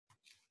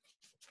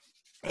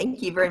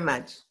Thank you very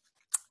much.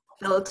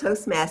 Fellow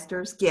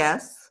Toastmasters,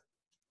 guests,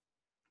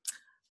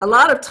 a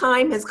lot of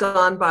time has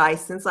gone by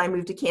since I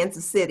moved to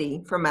Kansas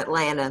City from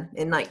Atlanta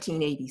in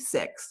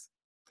 1986.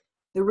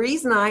 The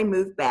reason I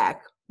moved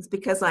back was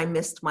because I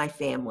missed my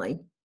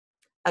family,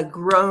 a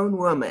grown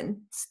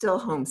woman, still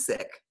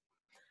homesick.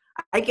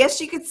 I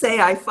guess you could say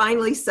I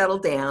finally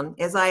settled down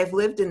as I have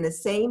lived in the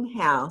same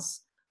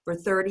house for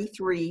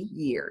 33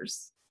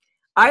 years.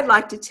 I'd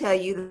like to tell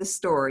you the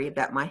story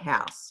about my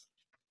house.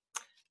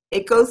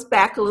 It goes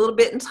back a little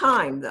bit in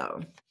time, though.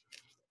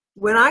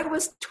 When I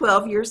was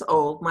 12 years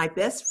old, my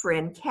best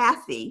friend,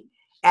 Kathy,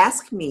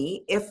 asked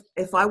me if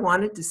I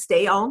wanted to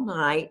stay all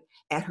night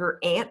at her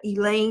Aunt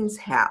Elaine's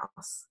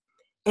house.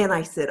 And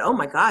I said, oh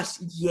my gosh,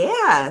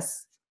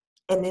 yes.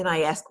 And then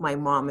I asked my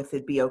mom if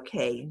it'd be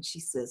okay. And she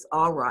says,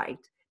 all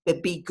right,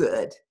 but be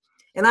good.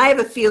 And I have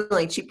a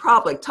feeling she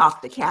probably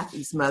talked to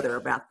Kathy's mother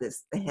about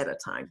this ahead of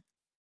time.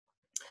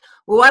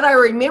 Well, what I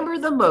remember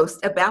the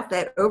most about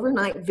that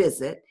overnight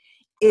visit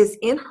is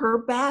in her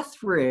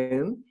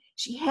bathroom,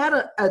 she had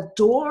a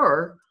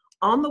door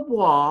on the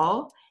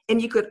wall, and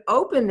you could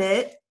open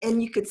it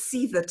and you could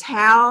see the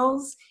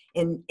towels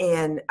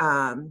and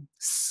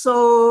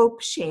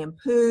soap,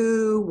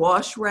 shampoo,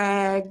 wash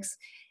rags,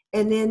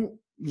 and then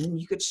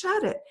you could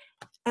shut it.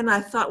 And I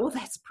thought, well,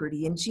 that's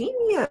pretty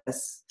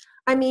ingenious.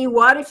 I mean,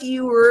 what if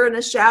you were in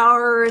a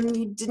shower and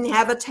you didn't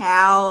have a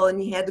towel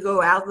and you had to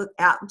go out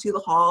into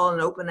the hall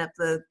and open up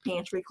the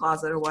pantry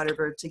closet or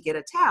whatever to get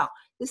a towel?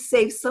 This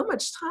saves so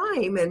much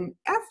time and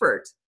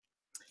effort.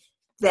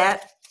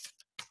 That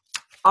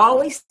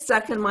always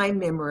stuck in my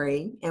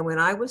memory. And when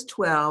I was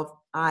 12,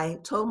 I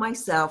told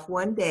myself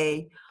one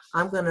day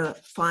I'm going to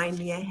find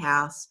me a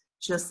house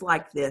just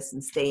like this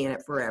and stay in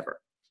it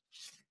forever.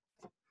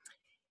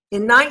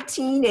 In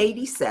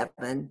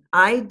 1987,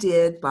 I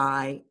did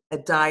buy a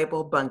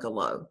Diable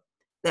bungalow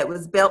that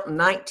was built in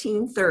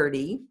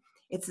 1930.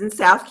 It's in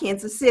South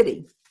Kansas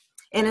City,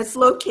 and it's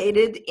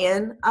located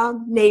in a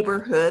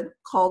neighborhood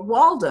called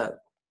Waldo.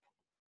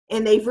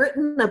 And they've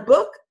written a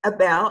book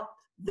about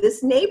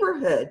this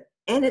neighborhood,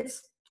 and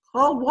it's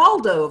called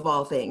Waldo of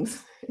all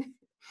things.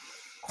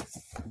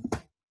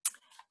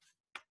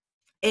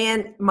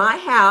 And my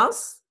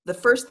house, the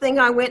first thing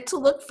I went to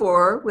look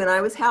for when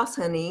I was house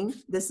hunting,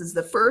 this is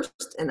the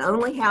first and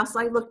only house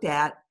I looked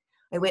at.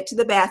 I went to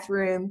the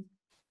bathroom,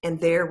 and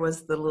there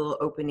was the little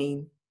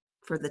opening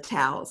for the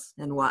towels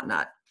and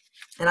whatnot.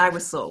 And I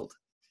was sold.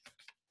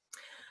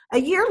 A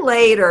year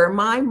later,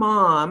 my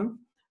mom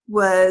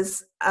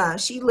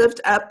she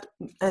lived up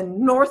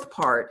in north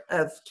part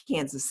of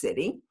Kansas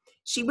City.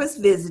 She was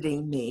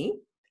visiting me.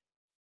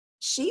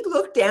 She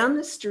looked down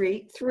the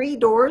street, 3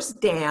 doors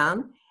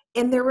down,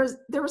 and there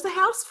was a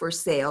house for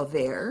sale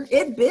there.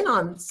 It had been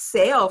on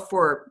sale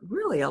for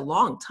really a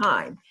long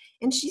time.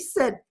 And she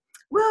said,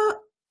 well,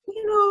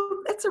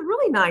 that's a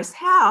really nice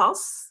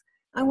house.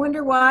 I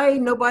wonder why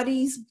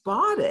nobody's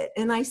bought it.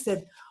 And I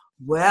said,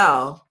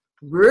 well,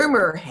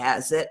 rumor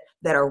has it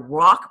that a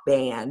rock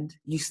band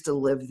used to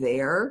live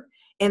there,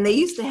 and they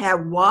used to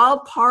have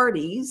wild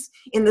parties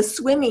in the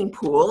swimming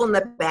pool in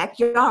the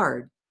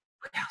backyard.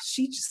 Well,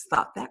 she just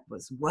thought that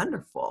was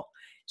wonderful.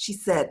 She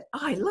said, oh,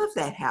 I love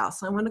that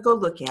house. I want to go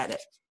look at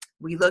it.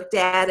 We looked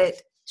at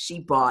it. She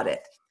bought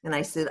it. And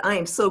I said, I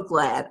am so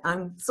glad.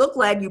 I'm so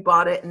glad you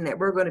bought it and that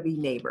we're going to be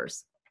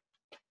neighbors.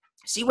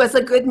 She was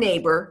a good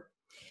neighbor.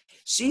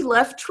 She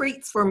left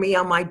treats for me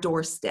on my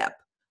doorstep.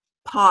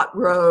 Pot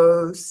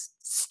roast,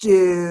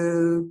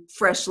 stew,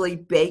 freshly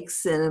baked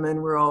cinnamon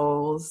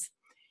rolls.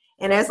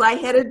 And as I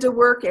headed to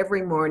work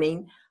every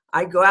morning,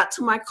 I'd go out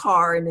to my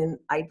car and then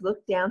I'd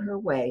look down her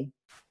way,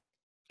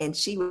 and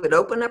she would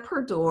open up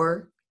her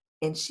door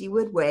and she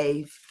would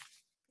wave,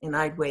 and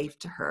I'd wave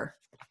to her.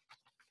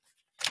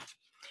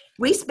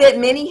 We spent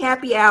many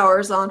happy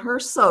hours on her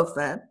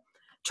sofa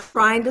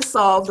trying to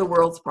solve the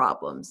world's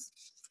problems.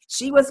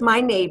 She was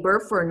my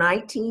neighbor for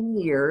 19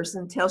 years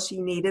until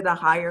she needed a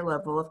higher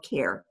level of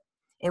care.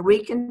 And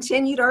we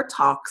continued our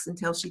talks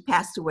until she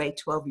passed away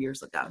 12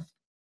 years ago.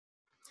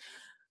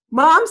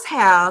 Mom's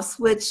house,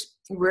 which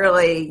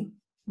really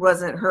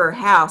wasn't her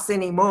house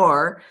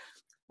anymore,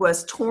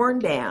 was torn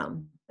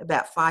down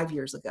about 5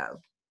 years ago.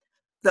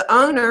 The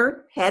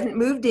owner hadn't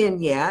moved in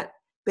yet,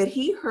 but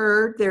he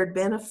heard there'd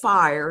been a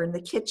fire in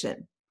the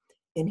kitchen.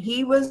 And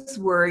he was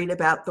worried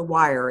about the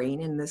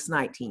wiring in this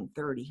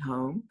 1930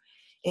 home.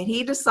 And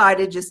he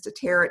decided just to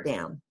tear it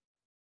down.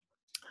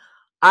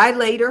 I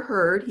later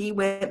heard he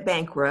went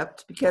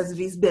bankrupt because of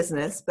his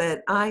business,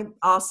 but I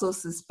also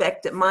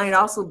suspect it might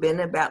also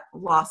been about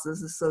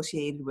losses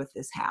associated with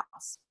this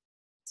house.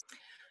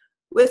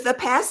 With the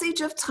passage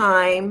of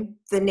time,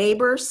 the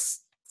neighbors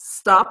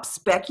stopped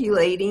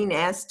speculating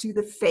as to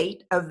the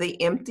fate of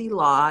the empty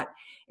lot,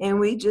 and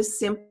we just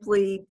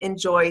simply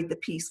enjoyed the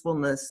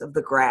peacefulness of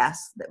the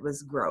grass that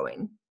was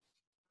growing.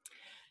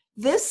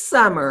 This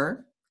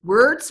summer,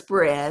 word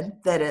spread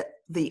that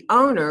the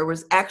owner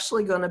was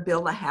actually going to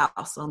build a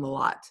house on the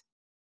lot.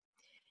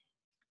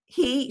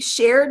 He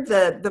shared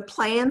the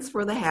plans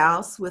for the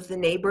house with the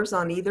neighbors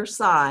on either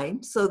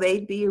side, so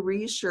they'd be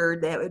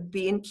reassured that it would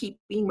be in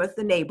keeping with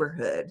the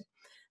neighborhood,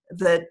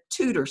 the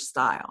Tudor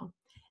style.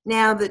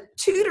 Now, the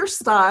Tudor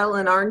style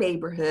in our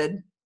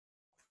neighborhood,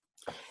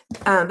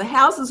 the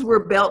houses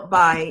were built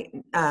by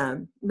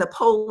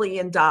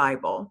Napoleon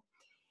Diebel.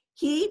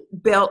 He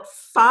built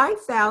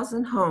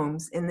 5,000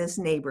 homes in this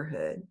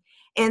neighborhood,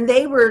 and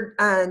they were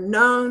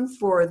known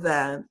for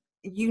the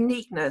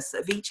uniqueness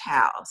of each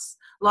house.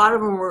 A lot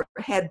of them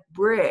had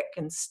brick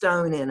and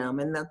stone in them,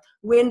 and the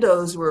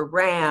windows were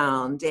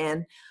round,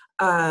 and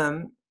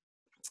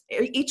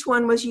each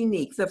one was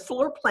unique. The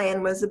floor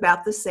plan was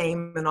about the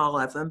same in all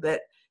of them,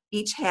 but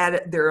each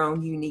had their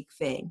own unique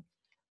thing.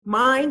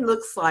 Mine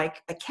looks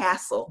like a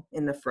castle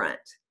in the front,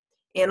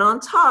 and on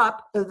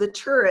top of the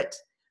turret,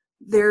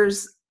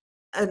 there's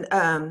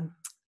an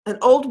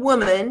old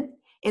woman,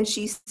 and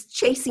she's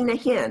chasing a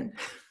hen.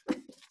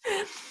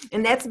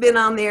 And that's been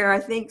on there, I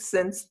think,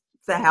 since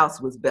the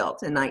house was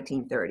built in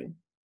 1930.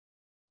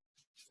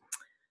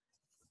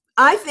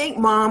 I think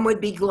Mom would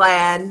be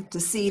glad to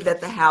see that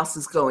the house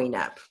is going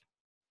up.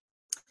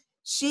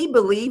 She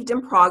believed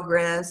in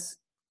progress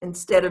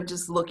instead of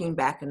just looking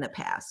back in the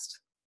past.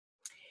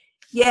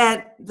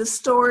 Yet the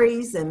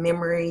stories and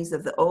memories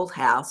of the old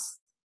house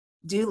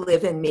do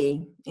live in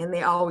me, and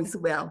they always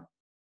will.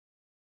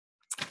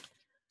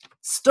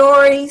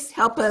 Stories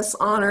help us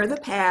honor the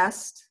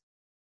past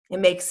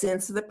and make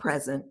sense of the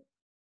present.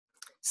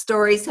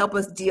 Stories help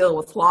us deal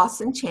with loss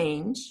and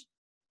change.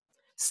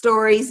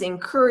 Stories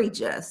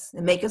encourage us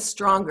and make us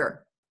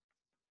stronger.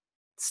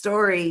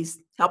 Stories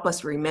help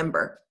us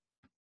remember.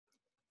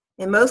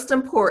 And most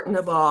important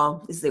of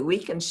all is that we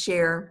can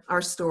share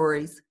our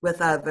stories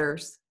with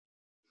others.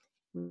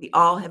 We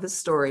all have a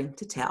story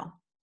to tell.